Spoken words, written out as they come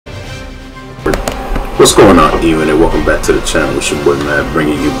What's going on, even, and welcome back to the channel. It's your boy Matt,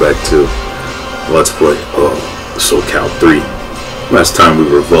 bringing you back to Let's Play SoCal 3. Last time we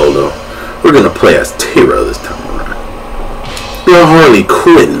were Voldo. We're gonna play as Tira this time around. The Harley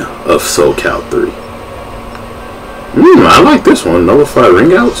Quinn of SoCal 3. I like this one. Nullify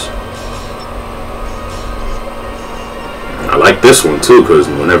ring outs. I like this one too, because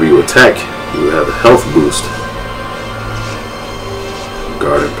whenever you attack, you have a health boost.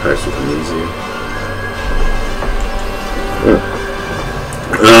 Guard impacts become easier.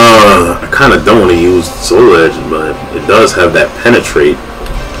 I kind of don't want to use Soul Edge, but it does have that penetrate.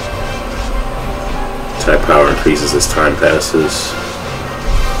 Attack power increases as time passes.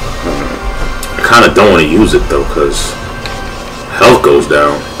 I kind of don't want to use it though, because health goes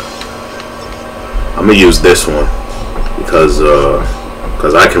down. I'm gonna use this one because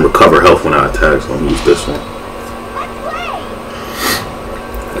I can recover health when I attack, so I'm gonna use this one.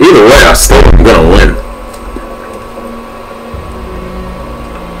 Either way, I still am gonna win.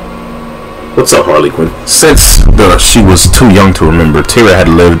 What's up, Harley Quinn? Since she was too young to remember, Tira had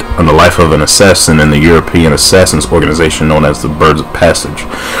lived on the life of an assassin in the European assassins organization known as the Birds of Passage.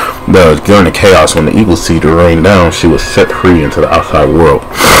 During the chaos when the Eagle Seed rained down, she was set free into the outside world.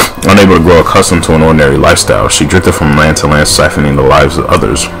 Unable to grow accustomed to an ordinary lifestyle, she drifted from land to land, siphoning the lives of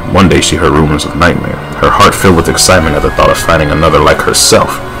others. One day she heard rumors of nightmare, her heart filled with excitement at the thought of finding another like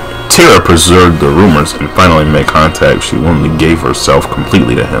herself. Tira preserved the rumors and finally made contact. She willingly gave herself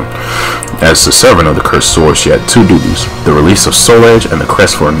completely to him. As the servant of the cursed sword, she had two duties: the release of Soul Edge and the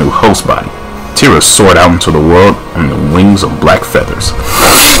quest for a new host body. Tira soared out into the world on the wings of black feathers.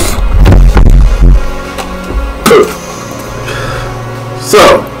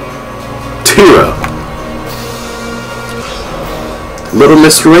 So, Tira, Little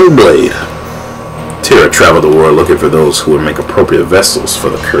Miss Ringblade. Tira traveled the world looking for those who would make appropriate vessels for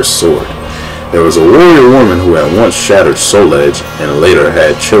the cursed sword. There was a warrior woman who had once shattered Soul Edge and later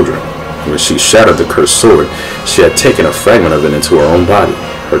had children. When she shattered the cursed sword, she had taken a fragment of it into her own body.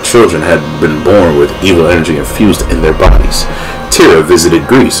 Her children had been born with evil energy infused in their bodies. Tira visited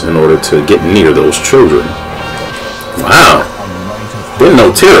Greece in order to get near those children. Wow. Didn't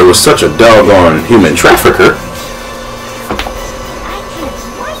know Tira was such a doggone human trafficker.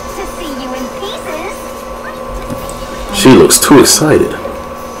 She looks too excited.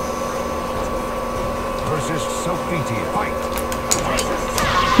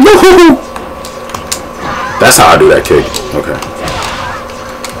 No! That's how I do that kick. Okay.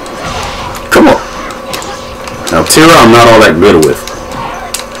 Come on. Now Tira I'm not all that good with.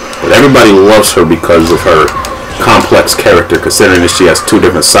 But everybody loves her because of her complex character, considering that she has two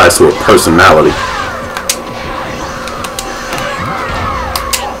different sides to her personality.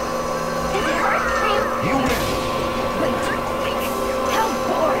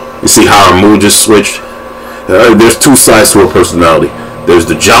 You see how her mood just switched? There's two sides to her personality. There's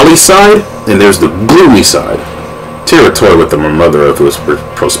the jolly side, and there's the gloomy side. Tira toyed with them, her mother of his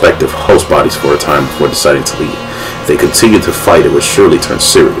prospective host bodies for a time before deciding to leave. If they continued to fight, it would surely turn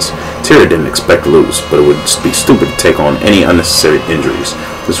serious. Tira didn't expect to lose, but it would be stupid to take on any unnecessary injuries.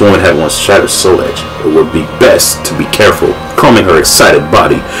 This woman had once shattered Soul Edge. It would be best to be careful. Calming her excited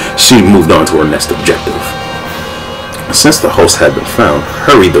body, she moved on to her next objective. Since the host had been found,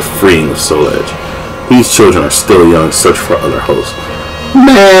 hurry the freeing of Soul Edge. These children are still young, search for other hosts.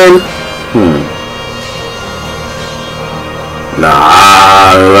 Man! Nah,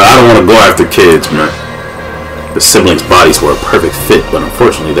 I don't want to go after kids, man. The siblings' bodies were a perfect fit, but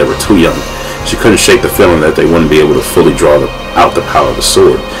unfortunately they were too young. She couldn't shake the feeling that they wouldn't be able to fully draw out the power of the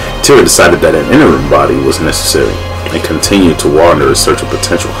sword. Tira decided that an interim body was necessary, and continued to wander in search of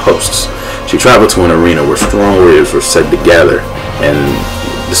potential hosts. She traveled to an arena where strong warriors were said to gather and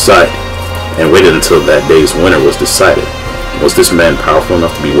waited until that day's winner was decided. Was this man powerful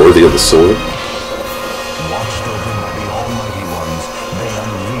enough to be worthy of the sword?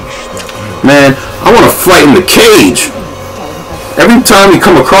 Man, I want to fight in the cage. Every time we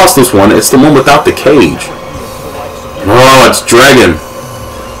come across this one, it's the one without the cage. Oh, it's Dragon.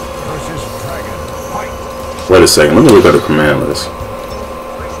 Wait a second, let me look at the command list.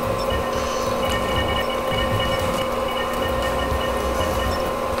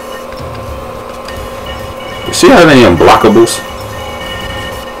 Does she have any unblockables?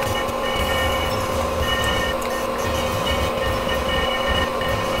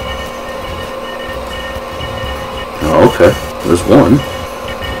 Oh, okay. There's one.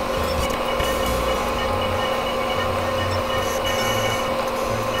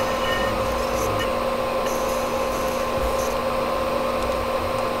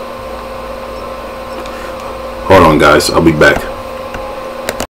 Hold on, guys. I'll be back.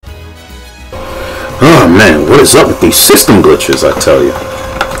 man, what is up with these system glitches, I tell you.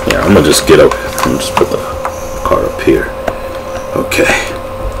 Yeah, I'm gonna just get up. I'm just put the card up here. Okay,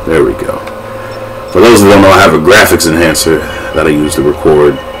 there we go. For those who don't know, I have a graphics enhancer that I use to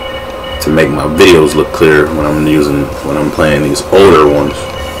record to make my videos look clear when I'm playing these older ones.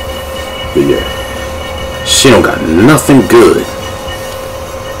 But yeah, she don't got nothing good.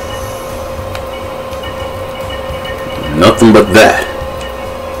 Nothing but that.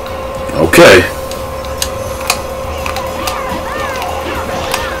 Okay.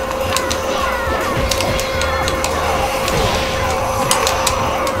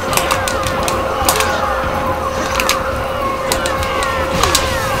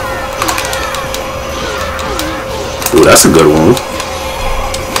 Ooh, that's a good one.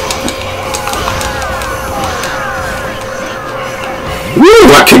 Woo!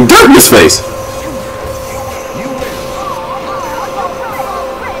 I kicked dirt in his face.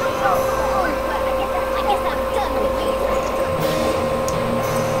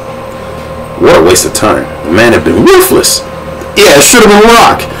 What a waste of time. The man had been ruthless. Yeah, it should have been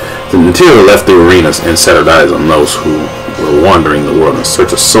rock. Then Tira left the arena and set her eyes on those who were wandering the world in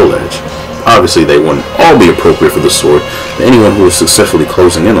search of Soul Edge. Obviously, they wouldn't all be appropriate for the sword, but anyone who was successfully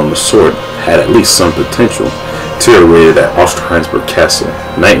closing in on the sword had at least some potential. Tira waited at Osterheinsberg Castle.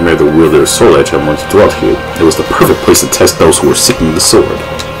 Nightmare the wielder of Soul Edge had once dwelt here. It was the perfect place to test those who were seeking the sword.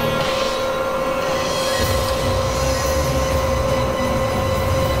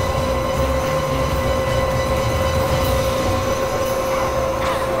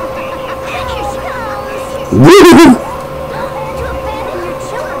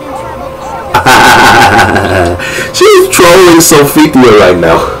 She's trolling Sophia right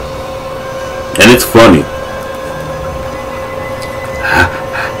now, and it's funny.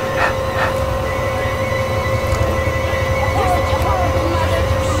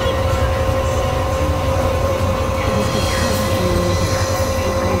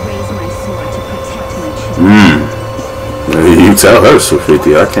 You tell her,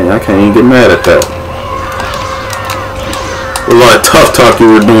 Sophia. I can't even get mad at that. A lot of tough talk you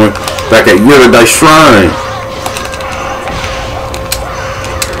were doing back at Uridai Shrine.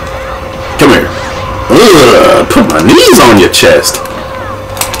 Come here. Ugh, put my knees on your chest.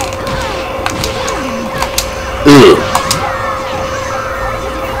 Ugh.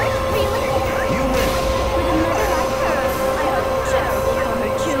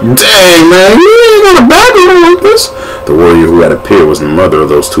 Dang, man, you ain't got a background like this. The warrior who had appeared was the mother of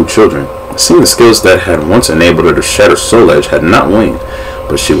those two children. It seemed the skills that had once enabled her to shatter Soul Edge had not waned,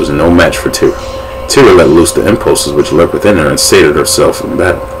 but she was no match for Tira. Tira let loose the impulses which lurked within her and sated herself in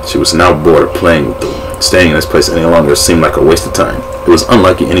battle. She was now bored of playing with them. Staying in this place any longer seemed like a waste of time. It was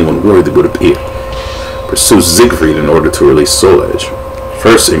unlikely anyone worthy would appear. Pursue Siegfried in order to release Soul Edge.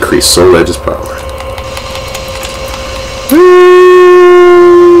 First, increase Soul Edge's power.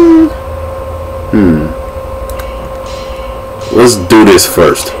 Let's do this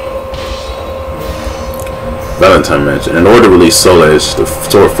first. Valentine mentioned, in order to release Soul Edge, the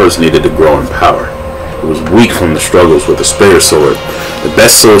sword first needed to grow in power. It was weak from the struggles with the Spear Sword. The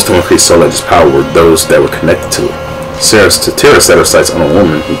best swords to increase Soul Edge's power were those that were connected to it. Tira set her sights on a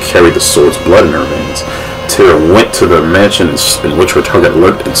woman who carried the sword's blood in her veins. Tira went to the mansion in which her target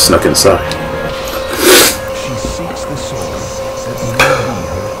lurked and snuck inside. She seeks the sword that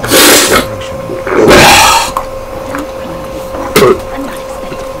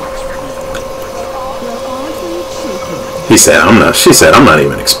He said, "I'm not." She said, "I'm not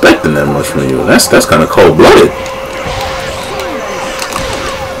even expecting that much from you." That's kind of cold-blooded.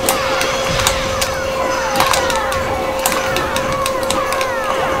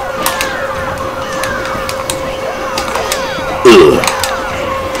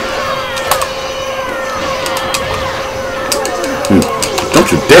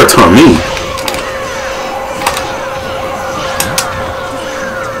 Don't you dare taunt me.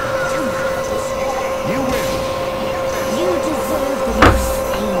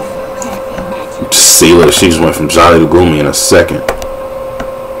 See, look, she just went from jolly to gloomy in a second.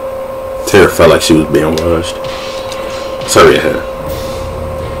 Tira felt like she was being rushed. Sorry ahead.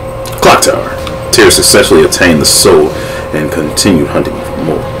 Clock Tower. Tira successfully attained the soul and continued hunting for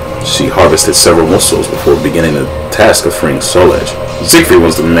more. She harvested several more souls before beginning the task of freeing Soul Edge. Siegfried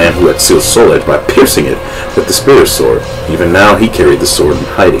was the man who had sealed Soul Edge by piercing it with the Spear Sword. Even now, he carried the sword in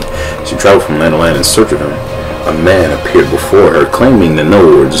hiding. She traveled from land to land in search of him. A man appeared before her, claiming to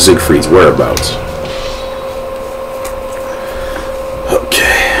know Siegfried's whereabouts.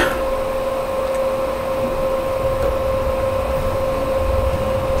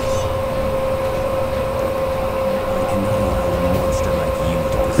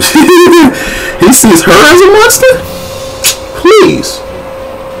 He sees her as a monster? Please.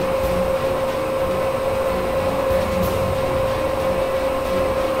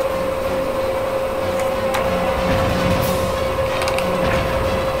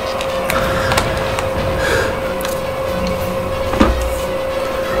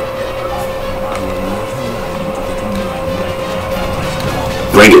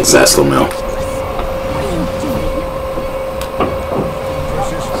 Bring it, Zaslamel.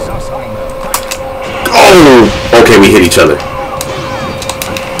 Oh! Okay, we hit each other.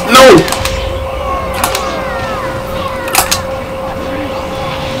 No!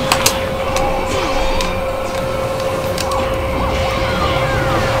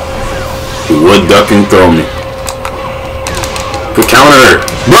 He would duck and throw me. Good counter!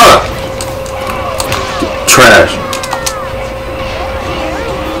 Bruh! Trash.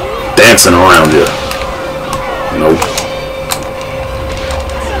 Dancing around you. Nope.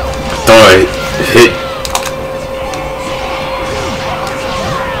 Thought I hit.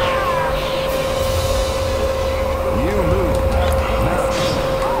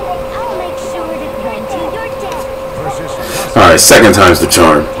 Alright, second time's the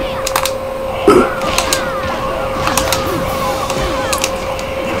charm.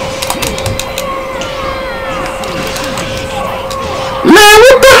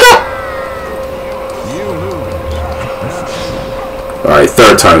 Alright,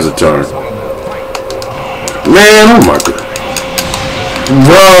 third time's the charm. Man, oh my god.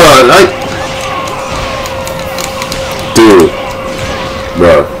 Bruh, dude.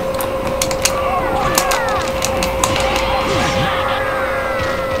 Bruh.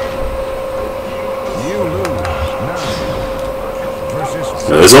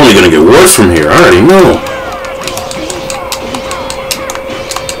 It's only gonna get worse from here, I already know.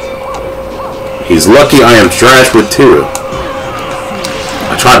 He's lucky I am trash with Tira.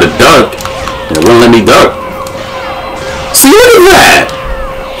 I tried to duck, and it wouldn't let me duck. See, look at that!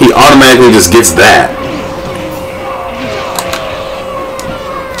 He automatically just gets that.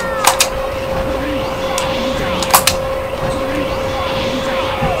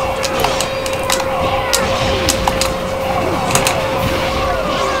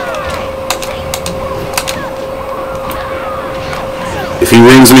 If he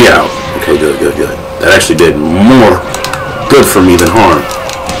rings me out. Okay, good, good, good. That actually did more good for me than harm.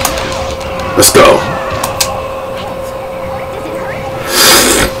 Let's go.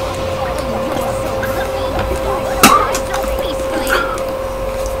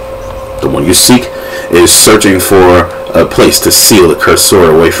 The one you seek is searching for a place to seal the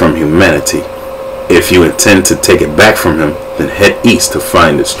cursor away from humanity. If you intend to take it back from him, then head east to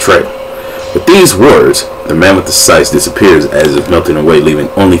find its trail. With these words, the man with the scythe disappears as if melting away, leaving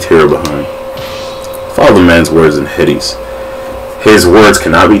only Tira behind. Follow the man's words and head east. His words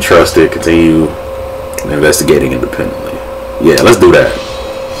cannot be trusted. Continue investigating independently. Yeah, let's do that.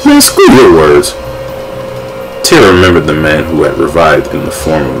 Man, screw your words. Tira remembered the man who had revived in the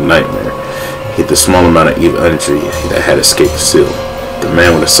form of a nightmare. He had the small amount of evil energy that had escaped the seal. The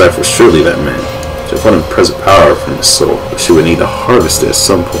man with the scythe was surely that man. She wanted present power from his soul, but she would need to harvest it at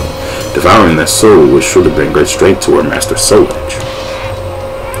some point. Devouring that soul would surely bring great strength to her master soul edge.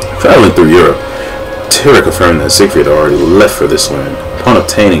 Traveling through Europe, Tira confirmed that Siegfried had already left for this land. Upon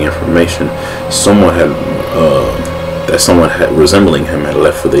obtaining information, someone resembling him had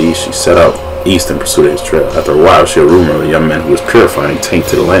left for the east. She set out east in pursuit of his trail. After a while, she heard a rumor of a young man who was purifying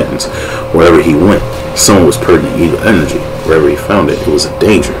tainted lands. Wherever he went, someone was purging evil energy. Wherever he found it, it was a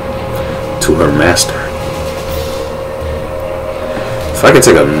danger to her master. If I could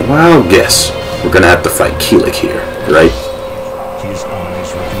take a wild guess, we're gonna have to fight Keelik here, right? His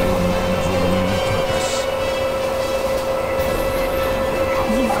eyes reveal a man of renewed purpose.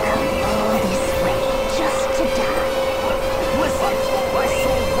 You've come all this way just to die. Listen, my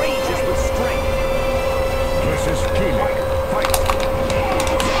soul rages with strength. This is Keelik. Fight!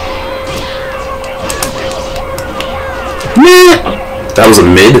 That was a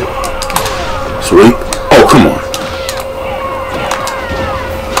mid. Sweet. Oh, come on.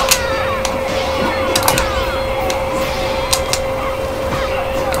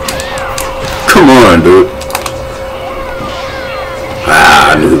 Come on, dude.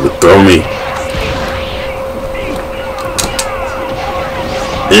 Ah, I knew he would throw me.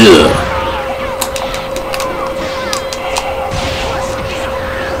 Ugh.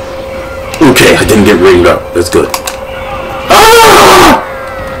 Okay, I didn't get ringed up. That's good. Ah!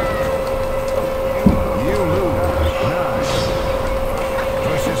 You lose. 9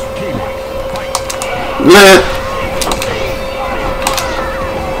 versus Keelik. Fight! Nah.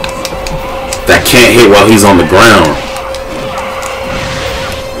 That can't hit while he's on the ground.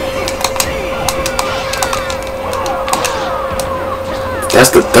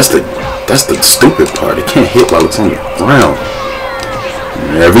 That's the stupid part. It can't hit while it's on the ground.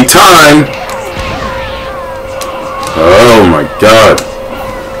 Every time. Oh my god.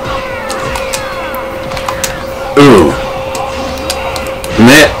 Ooh.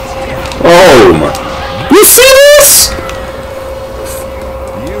 Man. Oh my. You see this?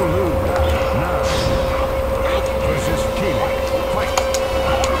 You lose. Now. Versus Tira. Fight.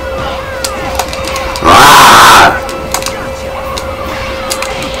 Ah!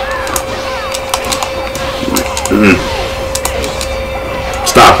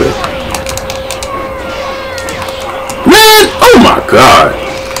 Stop it. Man! Oh my god.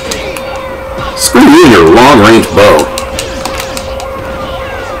 Screw you and your long range bow.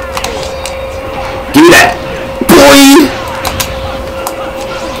 Give me that. Boy!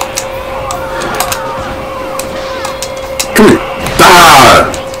 Come here.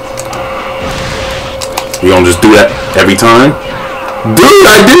 Ah! You gonna just do that every time? Dude,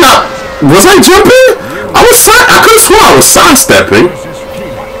 I did not. Was I jumping? I could have swore I was sidestepping.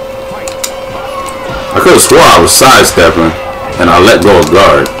 I could have swore I was sidestepping, and I let go of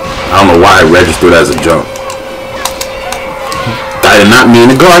guard. I don't know why I registered as a jump. I did not mean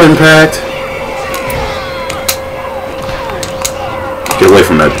a guard impact. Get away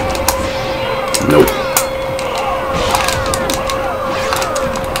from that. Nope.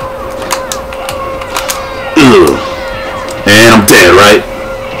 Ugh. And I'm dead, right?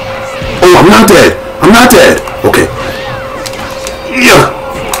 Oh, I'm not dead. I'm not dead. Okay. Yeah.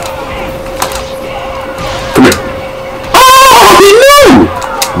 Come here. Oh, he knew!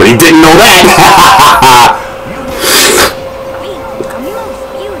 But he didn't know that.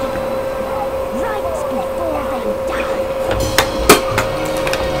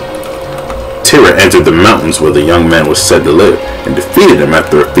 Tira entered the mountains where the young man was said to live and defeated him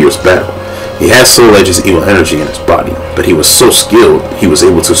after a fierce battle. He had Soul Edge's evil energy in his body, but he was so skilled he was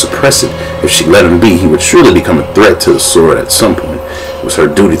able to suppress it. If she let him be, he would surely become a threat to the sword at some point. It was her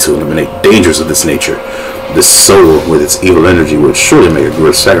duty to eliminate dangers of this nature. This soul with its evil energy would surely make a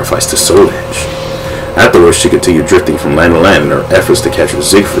great sacrifice to Soul Edge. Afterwards, she continued drifting from land to land in her efforts to capture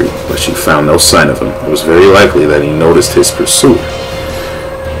Siegfried, but she found no sign of him. It was very likely that he noticed his pursuer.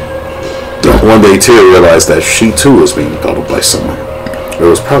 One day, Tira realized that she too was being followed by someone. It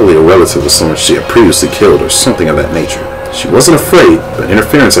was probably a relative of someone she had previously killed or something of that nature. She wasn't afraid, but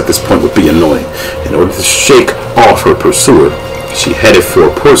interference at this point would be annoying. In order to shake off her pursuer, she headed for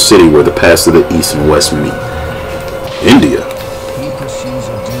a port city where the paths to the east and west meet. India. He pursues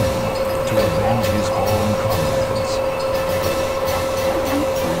a demon to avenge his fallen comrades.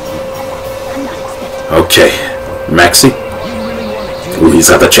 Okay. Maxi. Ooh, he's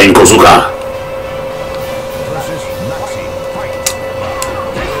got the chain Kozuka. Versus Maxi. Fight.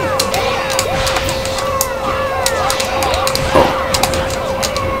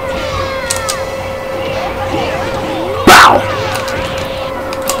 Bow.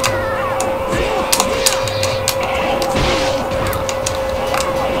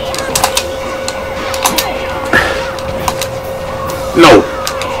 No.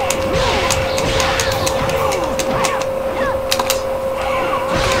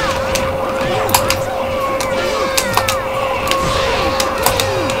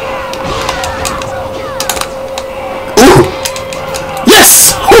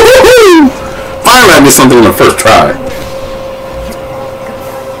 Yes! Finally, I did something on the first try.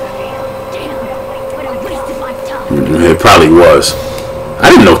 It probably was. I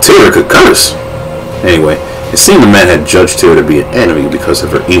didn't know Tira could curse. Anyway, it seemed the man had judged Tira to be an enemy because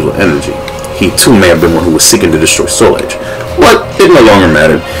of her evil energy. He too may have been one who was seeking to destroy Soul Edge. What? It no longer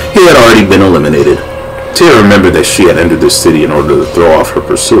mattered. He had already been eliminated. Tira remembered that she had entered this city in order to throw off her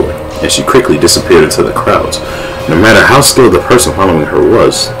pursuer, and she quickly disappeared into the crowds. No matter how skilled the person following her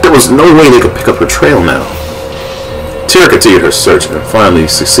was, there was no way they could pick up her trail now. Tira continued her search and finally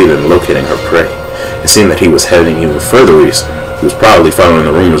succeeded in locating her prey. It seemed that he was heading even further east. He was probably following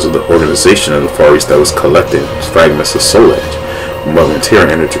the rumors of the organization in the Far East that was collecting fragments of Soul Edge. But when Tira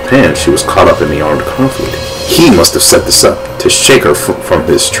entered Japan, she was caught up in the armed conflict. He must have set this up to shake her from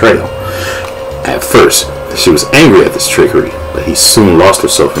his trail. At first, she was angry at this trickery, but he soon lost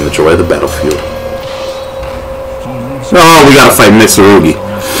herself in the joy of the battlefield. Oh, we gotta fight Mitsurugi.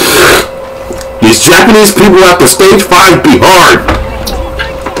 These Japanese people after stage 5 be hard.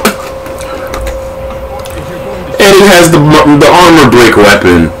 And he has the armor break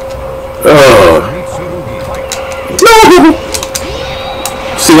weapon. No!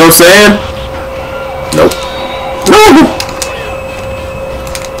 See what I'm saying? Nope. No!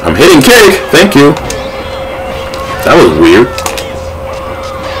 I'm hitting cake. Thank you. That was weird.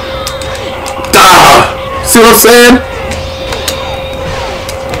 Ah! See what I'm saying?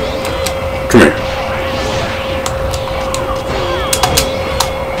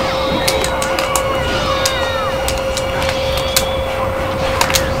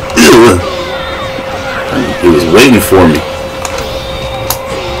 He was waiting for me.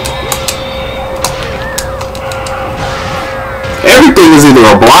 Everything is either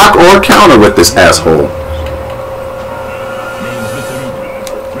a block or a counter with this asshole.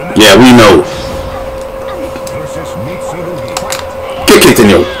 Yeah, we know. Get kicked in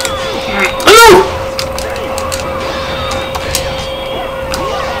your... No!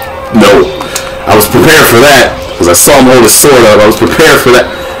 No. I was prepared for that. Because I saw him hold his sword up. I was prepared for that.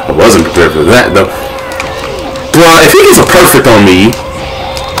 I wasn't prepared for that, though. Well, if he gets a perfect on me...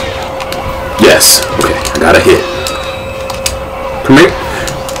 Yes. Okay, I got a hit. Come here.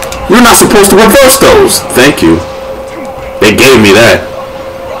 You're not supposed to reverse those. Thank you. They gave me that.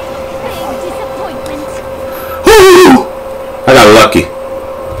 Woo! I got lucky.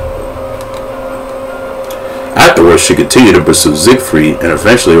 Afterwards, she continued to pursue Siegfried and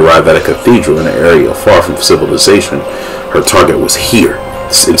eventually arrived at a cathedral in an area far from civilization. Her target was here,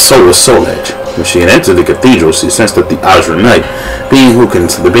 and so was Solej. When she had entered the cathedral, she sensed that the Azure Knight,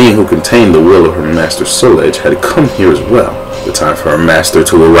 the being who contained the will of her master Solej, had come here as well. The time for her master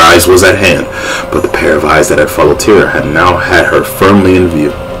to arise was at hand, but the pair of eyes that had followed Tira had now had her firmly in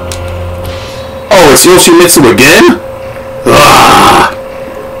view. Oh, it's Yoshimitsu again? Ah!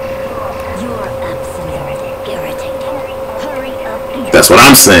 That's what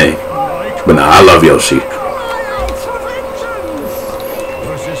I'm saying. But nah, I love Yoshi.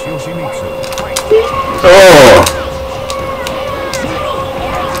 Oh!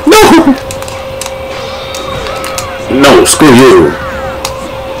 No! No, screw you.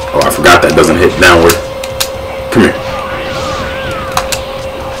 Oh, I forgot that doesn't hit downward. Come here.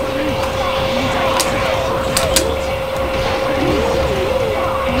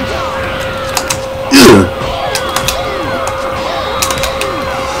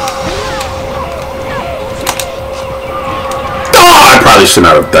 I should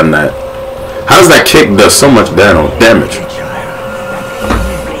not have done that. How does that kick do so much damage?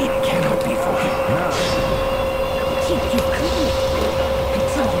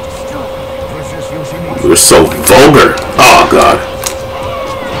 We're so vulgar. Oh god.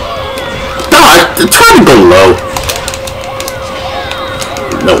 No, try to go low.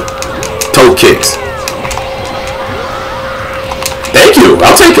 No. Toe kicks. Thank you.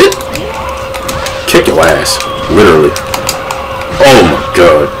 I'll take it. Kick your ass. Literally. Oh my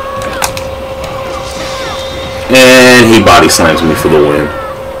god. And he body slams me for the win.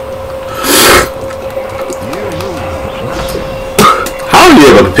 How are you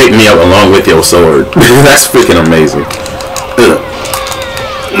able to pick me up along with your sword? That's freaking amazing.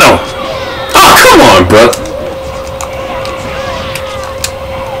 No. Oh, come on, bro.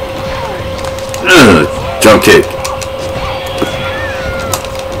 Jump kick.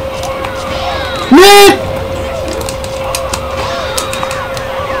 Man.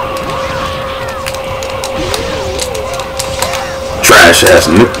 Trash ass.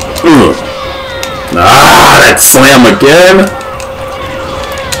 Ah, that slam again.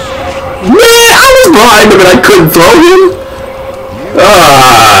 Man, I was behind him and I couldn't throw him.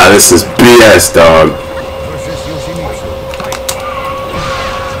 Ah, this is BS, dog.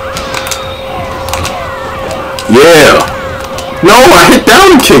 Yeah. No, I hit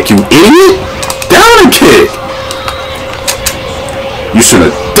down and kick, you idiot. Down and kick. You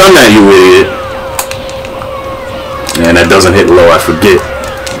shouldn't have done that, you idiot. And that doesn't hit low, I forget.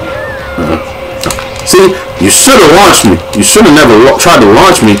 See, you should have launched me. You should have never tried to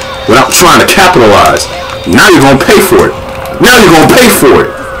launch me without trying to capitalize. Now you're going to pay for it. Now you're going to pay for it.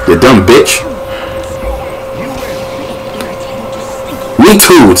 You dumb bitch. Me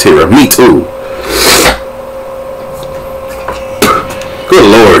too, Tira. Me too. Good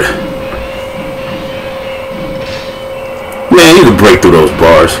lord. Man, you can break through those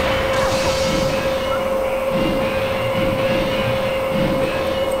bars.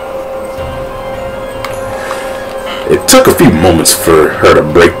 It took a few moments for her to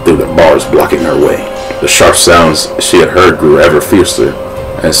break through the bars blocking her way. The sharp sounds she had heard grew ever fiercer.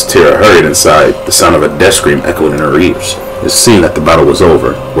 As Tira hurried inside, the sound of a death scream echoed in her ears. It seemed that the battle was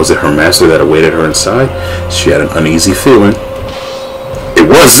over. Was it her master that awaited her inside? She had an uneasy feeling. It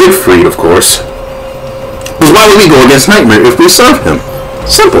was Siegfried, of course. Because why would we go against Nightmare if we served him?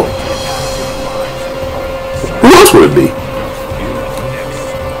 Simple. Who else would it be?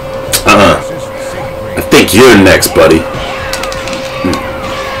 I think you're next, buddy.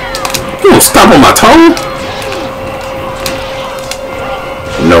 You gonna stop on my tongue?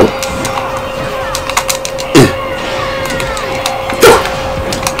 No.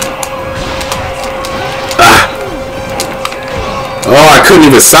 Oh, I couldn't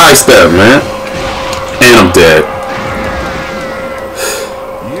even sidestep, man. And I'm dead.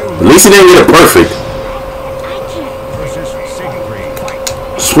 At least he didn't get it perfect.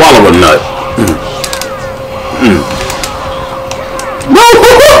 Swallow a nut. No!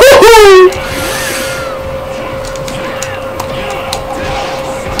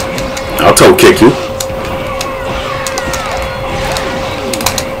 I'll toe kick you.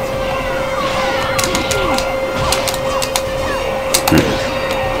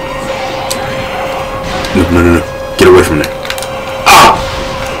 No. Get away from there. Ah!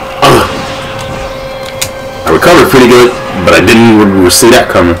 I recovered pretty good, but I didn't see that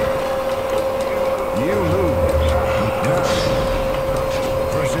coming.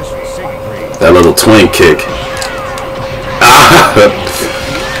 That little twin kick. Ah!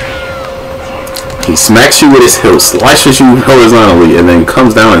 He smacks you with his heel, slices you horizontally, and then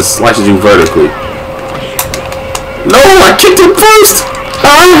comes down and slices you vertically. No! I kicked him first!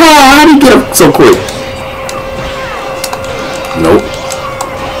 How did he get him so quick? Nope.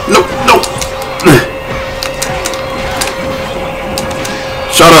 Nope.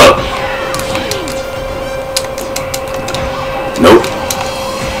 Shut up. Nope.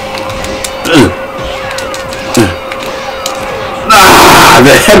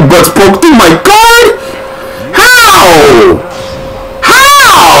 The headbutts broke through my guard? How?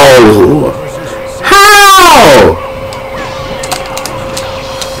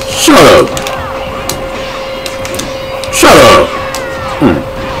 Shut up.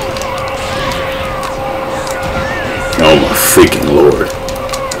 Oh my freaking lord.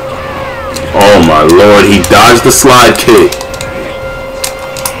 Oh my lord, he dodged the slide kick.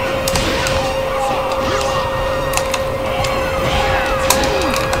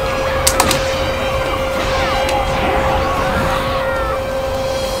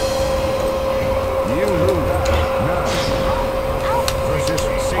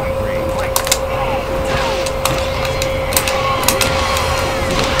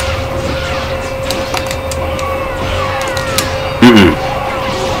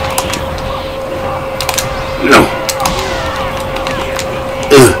 No.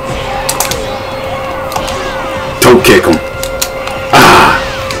 Toe kick him. I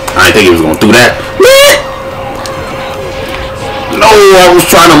didn't think he was gonna do that. No, I was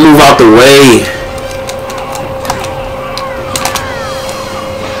trying to move out the way.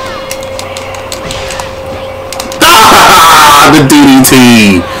 The DDT.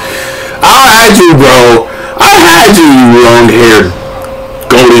 I had you, bro. I had you, you long-haired,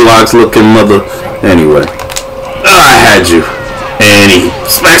 Goldilocks looking mother. Anyway, I had you. And he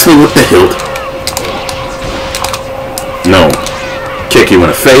smacks me with the hilt. No. Kick you in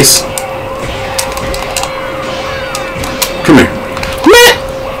the face. Come here.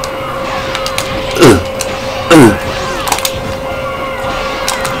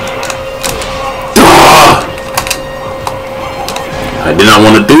 I did not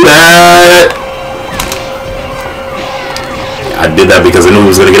want to do that. I did that because I knew he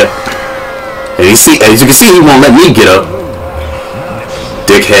was gonna get up. And as you can see, he won't let me get up.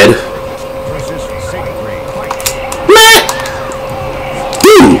 Dickhead. Man!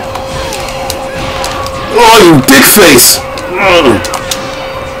 Dude! Oh, you dick face!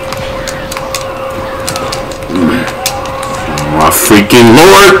 My freaking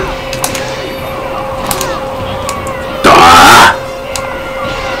lord!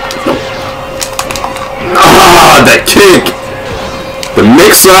 That kick! The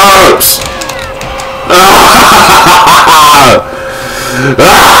mix-ups!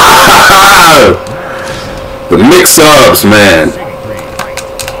 The mix-ups, man.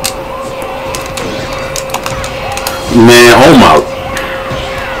 Man, oh my.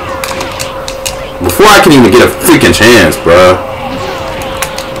 Before I can even get a freaking chance, bruh.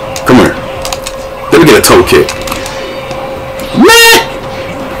 Come here. Let me get a toe kick. Man!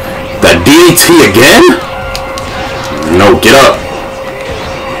 That DDT again? No, get up.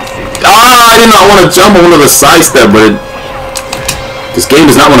 I did not want to jump on the side step, but this game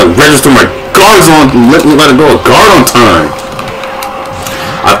does not want to register my guards on. Let it go a guard on time.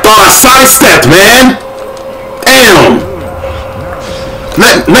 I thought I sidestepped, man. Damn.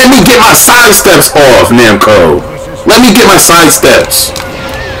 Let me get my side steps off, Namco. Let me get my side steps.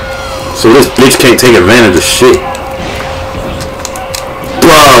 So this bitch can't take advantage of shit.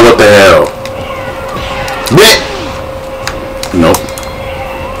 Bruh, what the hell? What? Nope.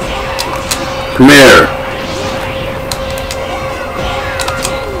 Come here.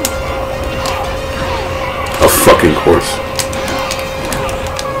 A fucking course.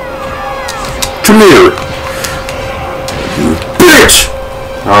 Come here. You bitch!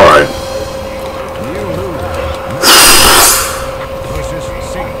 Alright.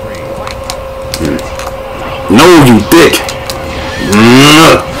 No, you dick.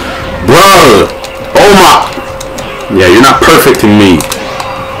 Bruh. Oh my. Yeah, you're not perfect to me.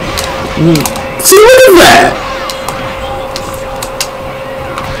 See, look at that.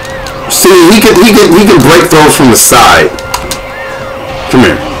 See, he can break those from the side. Come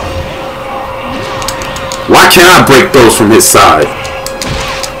here. Why can't I break those from his side?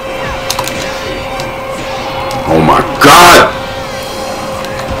 Oh my God!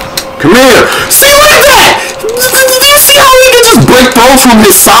 Come here. See, look at that. Do you see how he can just break those from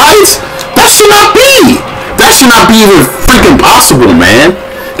his sides? That should not be. That should not be even freaking possible, man.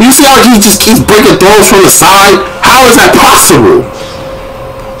 Do you see how he just keeps breaking throws from the side? How is that possible?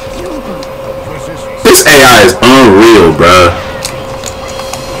 This AI is unreal, bruh.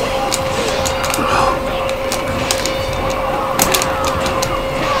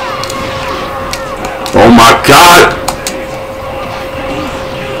 Oh my God.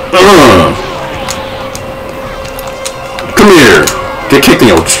 Come here. Get kicked in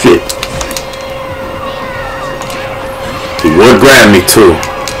your shit. He would grab me too.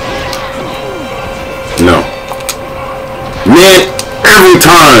 No. Man, every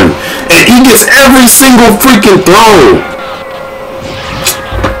time. And he gets every single freaking throw.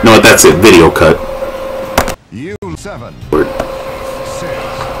 No, that's it. Video cut. You 7. Word. 6.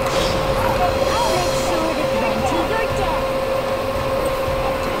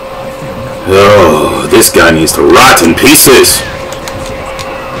 Oh, this guy needs to rot in pieces.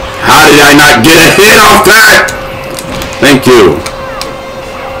 How did I not get a hit off that? Thank you.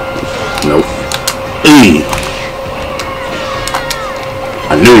 Nope. E.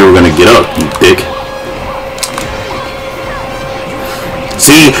 I knew you were gonna get up, you dick.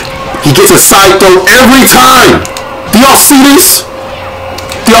 See, he gets a side throw every time. Do y'all see this?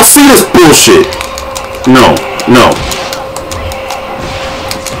 Do y'all see this bullshit? No, no.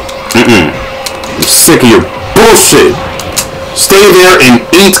 I'm sick of your bullshit. Stay there and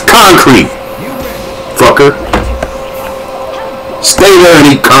eat concrete, fucker. Stay there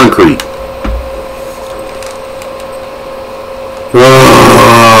and eat concrete.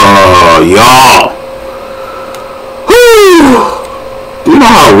 Oh, y'all. Whew. Do you know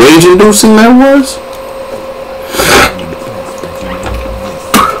how rage-inducing that was?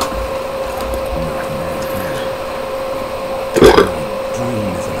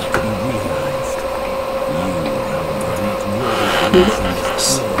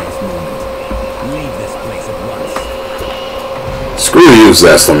 Screw you,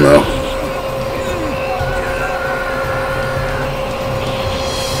 Zeston, though.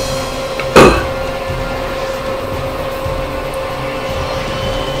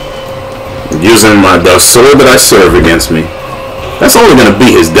 Using the sword that I serve against me. That's only going to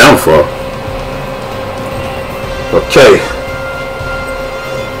be his downfall. Okay.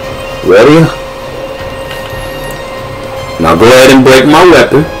 Ready? Now go ahead and break my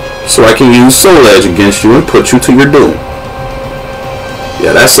weapon so I can use Soul Edge against you and put you to your doom.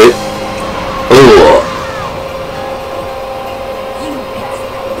 Yeah, that's it. Ugh.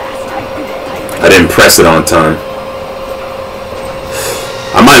 I didn't press it on time.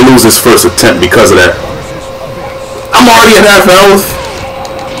 I might lose this first attempt because of that. I'm already at half health.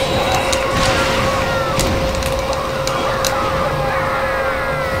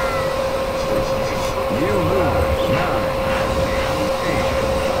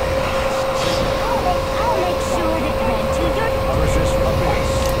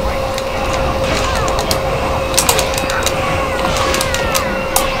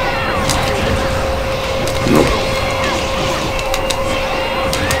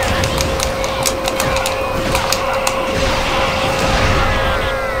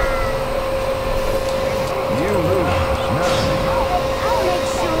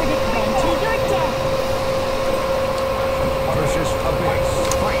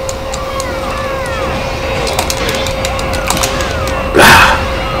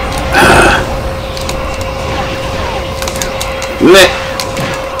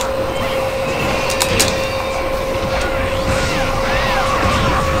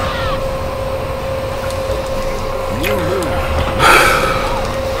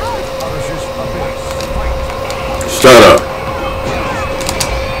 Shut up.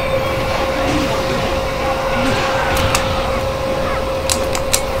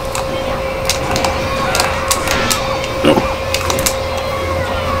 No.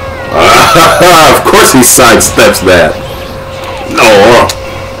 Of course he sidesteps that. No.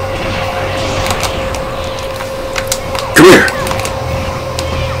 Come here.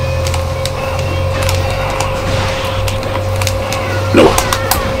 No.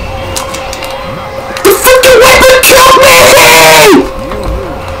 The freaking weapon killed me!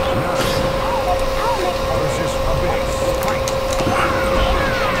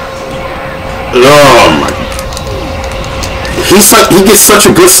 Oh my. He gets such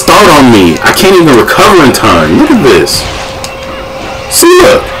a good start on me. I can't even recover in time. Look at this. See,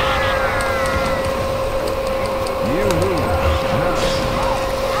 look. You lose.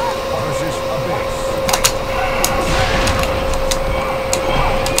 Versus Abyss.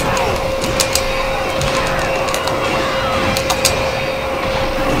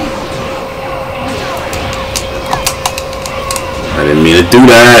 I didn't mean to do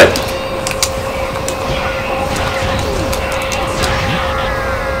that.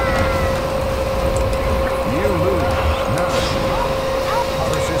 You lose.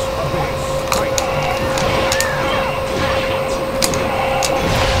 Versus Abyss.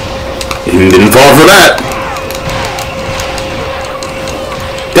 Didn't fall for that.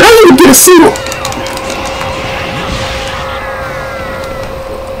 Did I even get a single?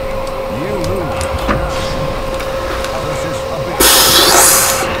 You lose. Versus Abyss.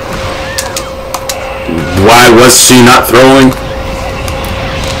 Why was she not throwing?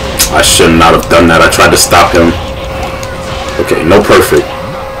 I should not have done that. I tried to stop him. Okay, no perfect.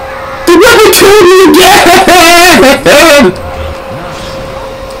 They never killed me again! Versus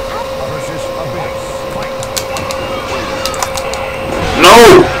Abyss.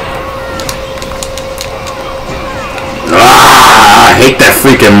 No! Ah, I hate that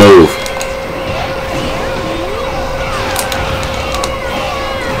freaking move.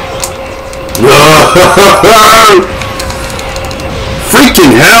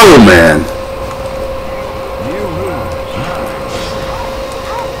 Freaking hell, man. You lose.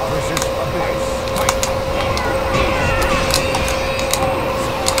 Versus Abyss.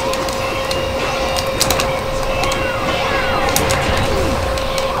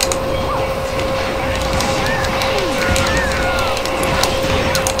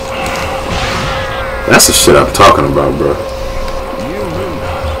 That's the shit I'm talking about, bro. You lose.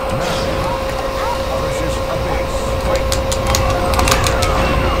 Versus Abyss.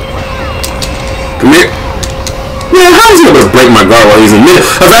 Come here. Man, how is he able to break my guard while he's in mid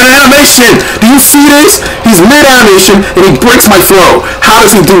of an animation? Do you see this? He's mid animation and he breaks my flow. How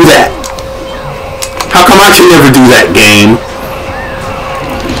does he do that? How come I can never do that, game?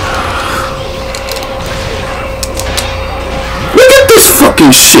 Look at this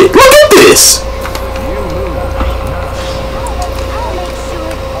fucking shit. Look at this.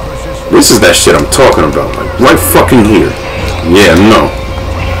 This is that shit I'm talking about. Like, right fucking here. Yeah, no.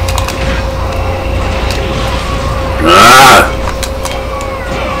 Ah.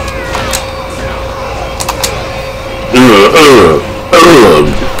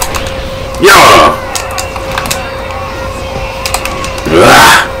 Yeah.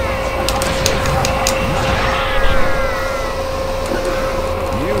 Ah.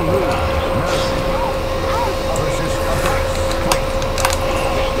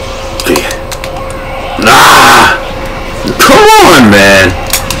 Okay. Nah. Come on, man.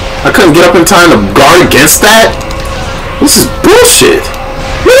 I couldn't get up in time to guard against that? This is bullshit.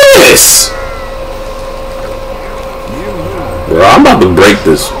 Look at this. Bro, I'm about to break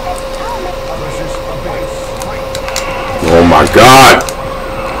this. Oh my god.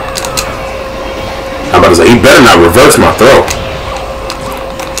 How about to say, he better not reverse my throw.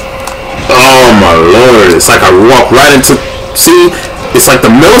 Oh my lord. It's like I walk right into... See? It's like the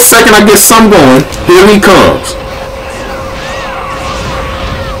millisecond I get some going, here he comes.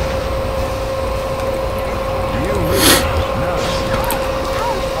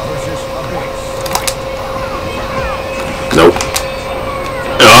 Nope.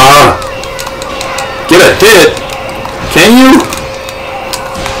 Get a hit. Can you?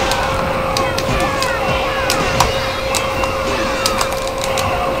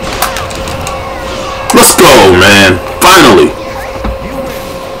 Let's go, man. Finally.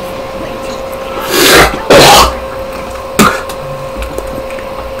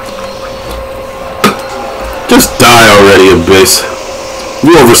 Just die already, Abyss.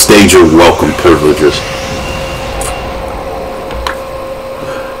 You overstayed your welcome, privileges.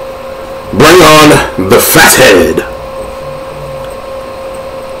 Bring on the fathead.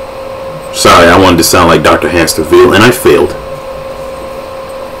 Sorry, I wanted to sound like Dr. Hansterville, and I failed.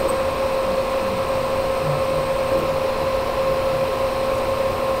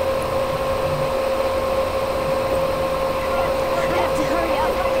 I have to hurry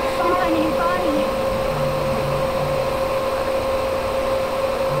up and find a new body.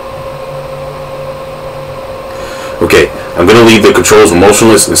 Okay, I'm gonna leave the controls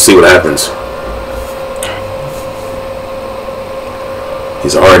motionless and see what happens.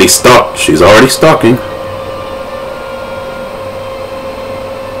 He's already stalked. She's already stalking.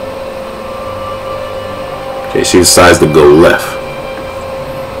 Okay, she decides to go left.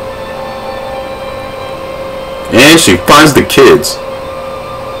 And she finds the kids. What's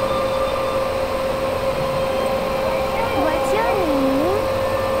your name?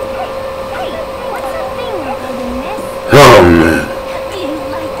 Hey, what's that thing you're holding, miss? Oh man. Do you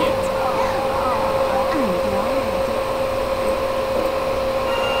like it? I'm glad.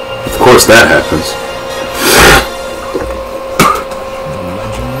 Of course that happens.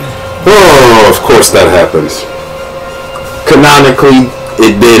 Oh, of course that happens. Canonically,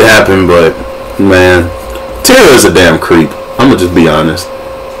 it did happen, but man, Tira is a damn creep. I'm gonna just be honest.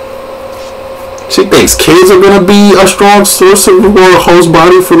 She thinks kids are gonna be a strong source of her host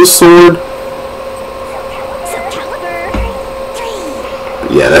body for the sword. So Calibur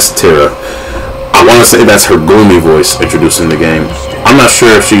 3. Yeah, that's Tira. I want to say that's her gloomy voice introducing the game. I'm not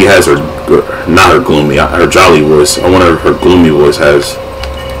sure if she has her, not her gloomy, her jolly voice. I wonder if her gloomy voice has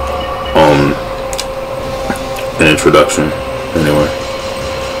an introduction. Anyway.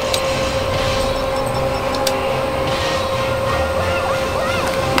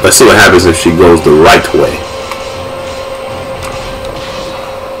 Let's see what happens if she goes the right way.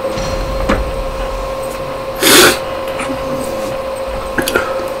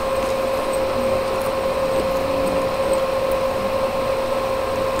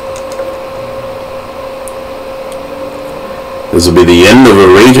 This will be the end of a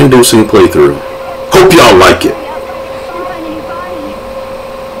rage-inducing playthrough. Hope y'all like it. Didn't find any body.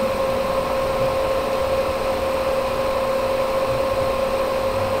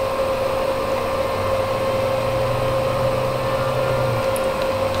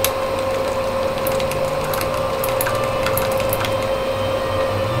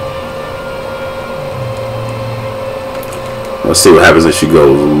 Let's see what happens if she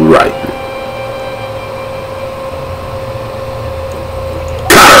goes right.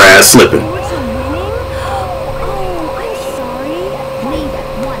 Caught her ass slipping. What's winning? Oh, I'm sorry. Leave at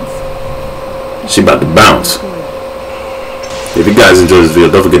once. She about to bounce. If you guys enjoyed this video,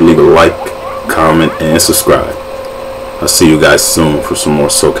 don't forget to leave a like, comment, and subscribe. I'll see you guys soon for some more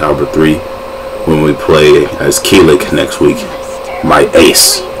Soul Calibur 3 when we play as Keelik next week. My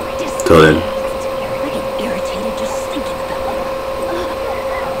ace. Till then. I get irritated just thinking about it.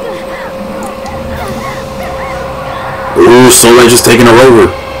 Ooh, Soul Edge is taking her over.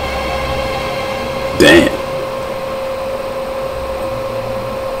 Damn.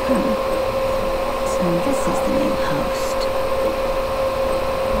 So this is the new host.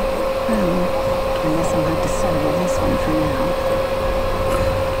 Well, I guess I'll have to settle this one for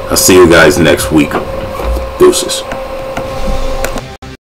now. I'll see you guys next week. Deuces.